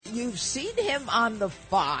you've seen him on the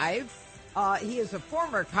Five. He is a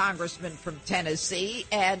former congressman from Tennessee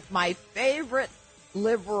and my favorite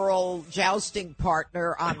liberal jousting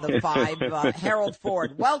partner on the Five, Harold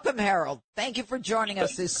Ford. Welcome, Harold. Thank you for joining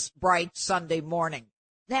us this bright Sunday morning.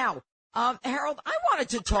 Now, Harold, I wanted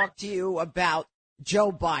to talk to you about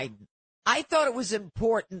Joe Biden. I thought it was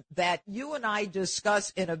important that you and I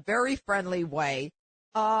discuss in a very friendly way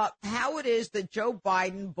how it is that Joe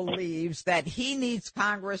Biden believes that he needs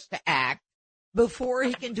Congress to act before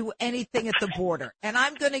he can do anything at the border. And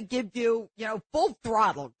I'm going to give you, full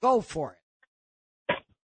throttle. Go for it.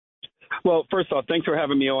 Well, first off, thanks for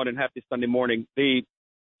having me on and happy Sunday morning.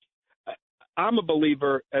 I'm a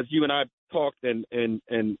believer, as you and I talked and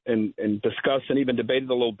discussed and even debated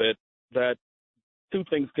a little bit, that two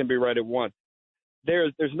things can be right at once.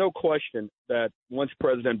 There's no question that once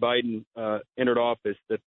President Biden entered office,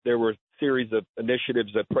 that there were a series of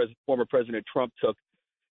initiatives that former President Trump took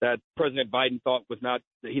that President Biden thought was not,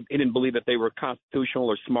 he didn't believe that they were constitutional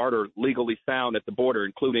or smart or legally sound at the border,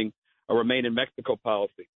 including a Remain in Mexico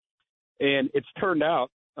policy. And it's turned out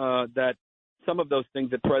that some of those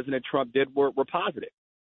things that President Trump did were positive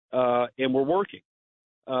and were working.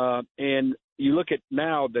 And you look at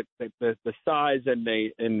now the size and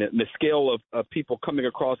the scale of people coming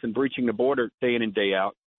across and breaching the border day in and day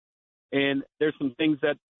out. And there's some things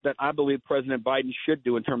that I believe President Biden should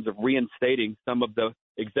do in terms of reinstating some of the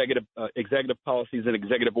executive policies and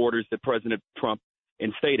executive orders that President Trump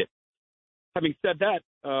instated. Having said that,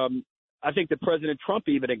 I think that President Trump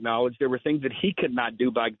even acknowledged there were things that he could not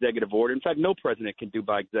do by executive order. In fact, no president can do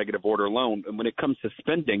by executive order alone. And when it comes to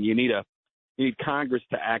spending, you need Congress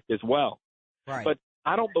to act as well. Right. But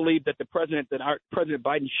I don't believe that President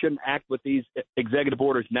Biden shouldn't act with these executive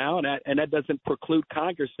orders now, and that doesn't preclude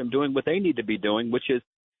Congress from doing what they need to be doing, which is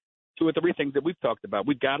two or three things that we've talked about.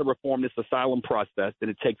 We've got to reform this asylum process, and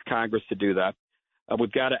it takes Congress to do that.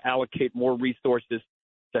 We've got to allocate more resources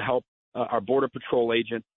to help our Border Patrol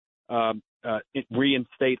agents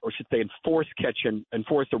reinstate, or should say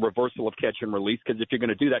enforce a reversal of catch and release, because if you're going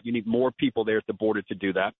to do that, you need more people there at the border to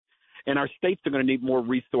do that. And our states are going to need more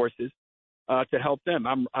resources to help them.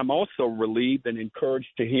 I'm also relieved and encouraged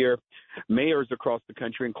to hear mayors across the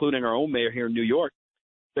country, including our own mayor here in New York,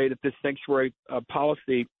 say that this sanctuary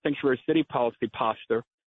city policy posture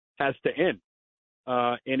has to end.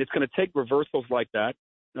 And it's going to take reversals like that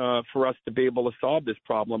for us to be able to solve this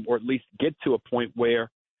problem, or at least get to a point where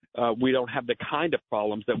we don't have the kind of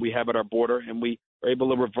problems that we have at our border, and we are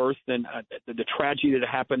able to reverse the tragedy that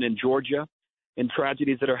happened in Georgia and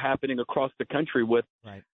tragedies that are happening across the country with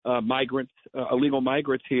migrants, illegal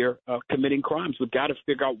migrants here committing crimes. We've got to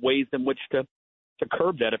figure out ways in which to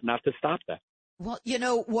curb that, if not to stop that. Well,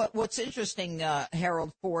 what's interesting,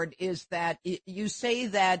 Harold Ford, is that you say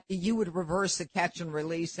that you would reverse the catch and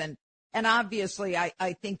release, and obviously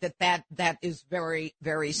I think that is very,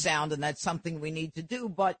 very sound, and that's something we need to do.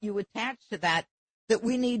 But you attach to that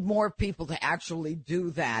we need more people to actually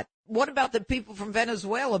do that. What about the people from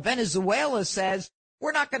Venezuela? Venezuela says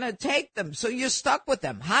we're not going to take them, so you're stuck with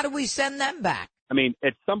them. How do we send them back? I mean,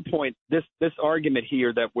 at some point, this argument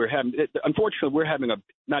here that we're having, unfortunately, we're having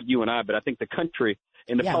not you and I, but I think the country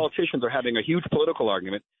and the politicians are having a huge political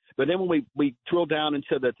argument. But then when we drill down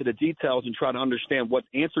into the details and try to understand what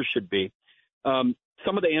answers should be, some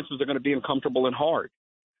of the answers are going to be uncomfortable and hard.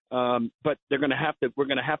 But we're going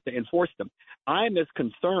to have to enforce them. I'm as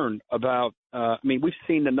concerned about, we've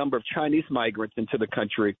seen the number of Chinese migrants into the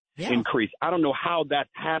country increase. I don't know how that's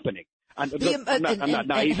happening. I'm not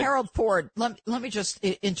naive. Harold Ford, let me just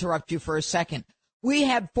interrupt you for a second. We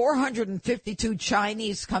had 452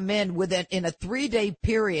 Chinese come in in a 3-day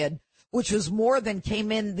period, which was more than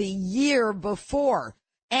came in the year before.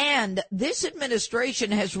 And this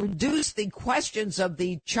administration has reduced the questions of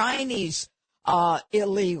the Chinese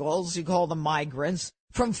illegals, you call them migrants,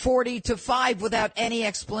 from 40 to 5 without any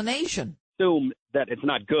explanation. Assume that it's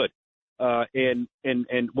not good. And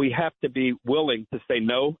we have to be willing to say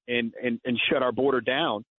no and shut our border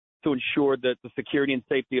down to ensure that the security and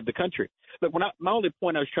safety of the country. Look, my only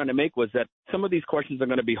point I was trying to make was that some of these questions are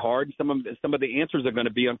going to be hard. Some of the answers are going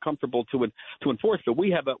to be uncomfortable to enforce. But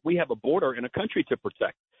we have a border and a country to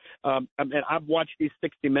protect. And I've watched these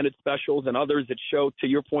 60-minute specials and others that show, to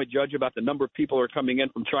your point, Judge, about the number of people who are coming in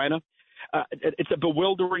from China. It's a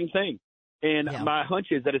bewildering thing. And my hunch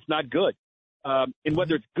is that it's not good. And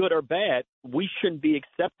whether it's good or bad, we shouldn't be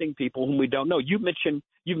accepting people whom we don't know. You've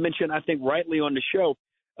mentioned, I think, rightly on the show,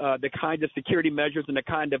 the kind of security measures and the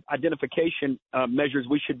kind of identification measures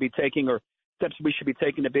we should be taking, or steps we should be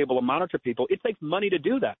taking to be able to monitor people. It takes money to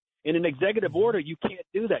do that. In an executive order, you can't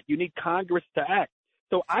do that. You need Congress to act.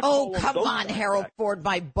 So come on, Harold Ford,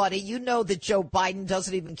 my buddy. You know that Joe Biden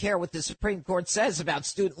doesn't even care what the Supreme Court says about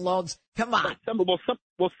student loans. Come on. Some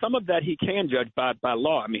of that he can judge by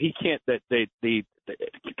law. I mean, he can't.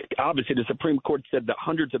 Obviously, the Supreme Court said that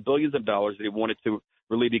hundreds of billions of dollars that he wanted to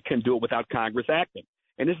relieve, he couldn't do it without Congress acting.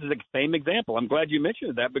 And this is the same example. I'm glad you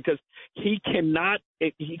mentioned that because he cannot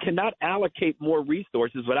allocate more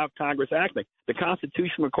resources without Congress acting. The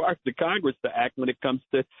Constitution requires the Congress to act when it comes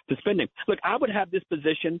to spending. Look, I would have this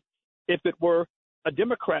position if it were a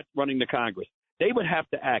Democrat running the Congress. They would have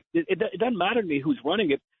to act. It doesn't matter to me who's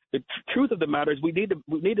running it. The truth of the matter is we need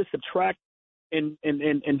to subtract and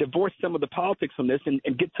divorce some of the politics from this and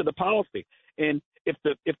get to the policy. And if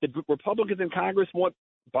the Republicans in Congress want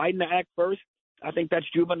Biden to act first, I think that's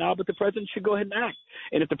juvenile, but the president should go ahead and act.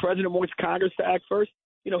 And if the president wants Congress to act first,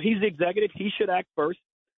 he's the executive. He should act first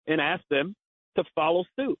and ask them to follow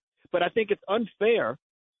suit. But I think it's unfair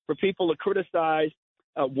for people to criticize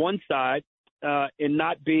one side and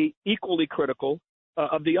not be equally critical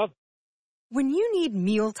of the other. When you need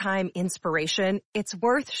mealtime inspiration, it's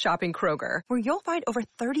worth shopping Kroger, where you'll find over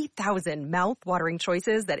 30,000 mouth-watering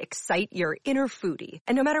choices that excite your inner foodie.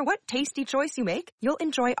 And no matter what tasty choice you make, you'll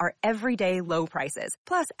enjoy our everyday low prices,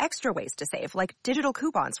 plus extra ways to save, like digital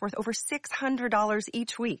coupons worth over $600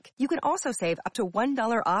 each week. You can also save up to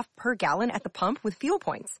 $1 off per gallon at the pump with fuel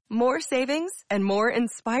points. More savings and more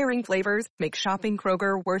inspiring flavors make shopping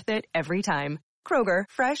Kroger worth it every time. Kroger,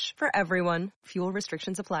 fresh for everyone. Fuel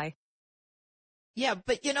restrictions apply. Yeah,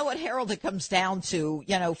 but you know what, Harold, it comes down to,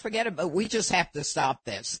 forget about, we just have to stop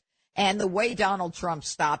this. And the way Donald Trump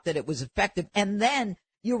stopped it was effective. And then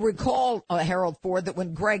you recall, Harold Ford, that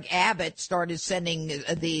when Greg Abbott started sending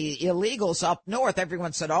the illegals up north,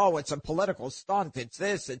 everyone said, oh, it's a political stunt. It's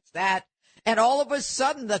this, it's that. And all of a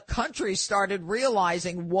sudden, the country started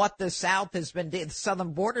realizing what the South has been, the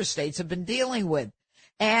southern border states have been dealing with.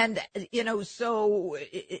 And, so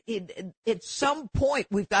at some point,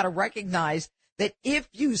 we've got to recognize that if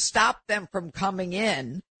you stop them from coming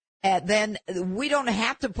in, then we don't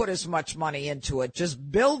have to put as much money into it.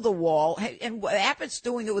 Just build the wall. And Abbott's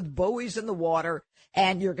doing it with buoys in the water.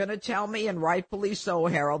 And you're going to tell me, and rightfully so,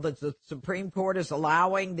 Harold, that the Supreme Court is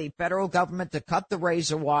allowing the federal government to cut the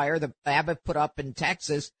razor wire that Abbott put up in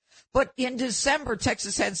Texas. But in December,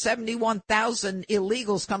 Texas had 71,000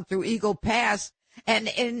 illegals come through Eagle Pass. And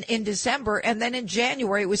in December, and then in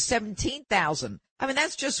January, it was 17,000. I mean,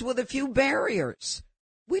 that's just with a few barriers.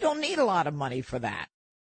 We don't need a lot of money for that,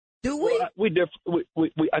 do we?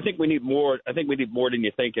 I think we need more. I think we need more than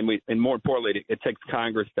you think, and more importantly, it takes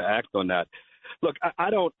Congress to act on that. Look,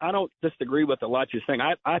 I don't disagree with a lot you're saying.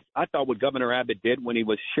 I thought what Governor Abbott did when he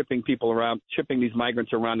was shipping these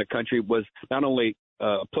migrants around the country was not only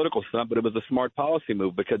a political stunt, but it was a smart policy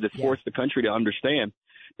move because it forced the country to understand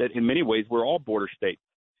that in many ways we're all border states.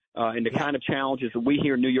 And the kind of challenges that we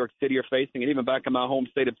here in New York City are facing, and even back in my home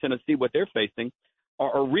state of Tennessee, what they're facing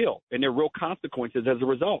are real, and there are real consequences as a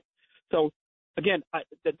result. So, again,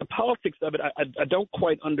 the politics of it, I don't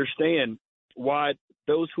quite understand why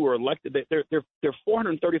those who are elected, there are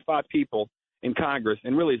 435 people in Congress,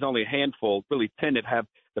 and really there's only a handful, really 10 that have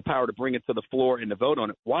the power to bring it to the floor and to vote on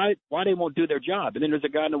it. Why they won't do their job? And then there's a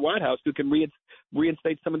guy in the White House who can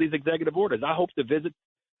reinstate some of these executive orders. I hope to visit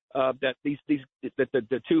that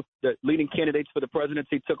the two leading candidates for the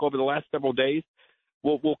presidency took over the last several days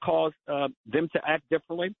will cause them to act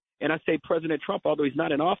differently. And I say President Trump, although he's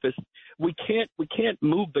not in office, we can't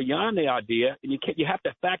move beyond the idea, and you have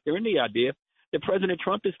to factor in the idea that President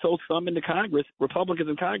Trump has told some in the Congress, Republicans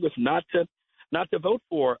in Congress, not to vote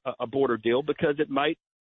for a border deal because it might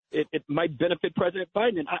benefit President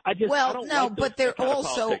Biden. And I don't like but they're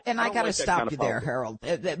also, and I got to stop you there, Harold.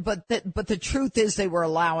 But the truth is they were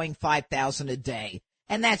allowing 5,000 a day.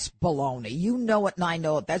 And that's baloney. You know it and I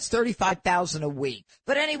know it. That's 35,000 a week.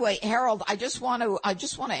 But anyway, Harold, I just want to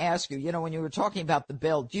ask you, when you were talking about the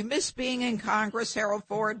bill, do you miss being in Congress, Harold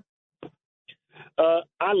Ford?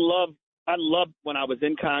 I love when I was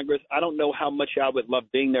in Congress. I don't know how much I would love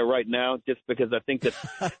being there right now, just because I think that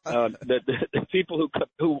the people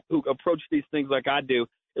who approach these things like I do,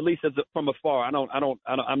 at least from afar,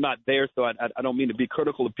 I'm not there, so I don't mean to be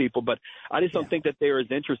critical of people, but I just don't think that they're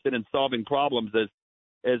as interested in solving problems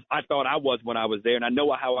as I thought I was when I was there, and I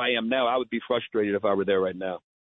know how I am now. I would be frustrated if I were there right now.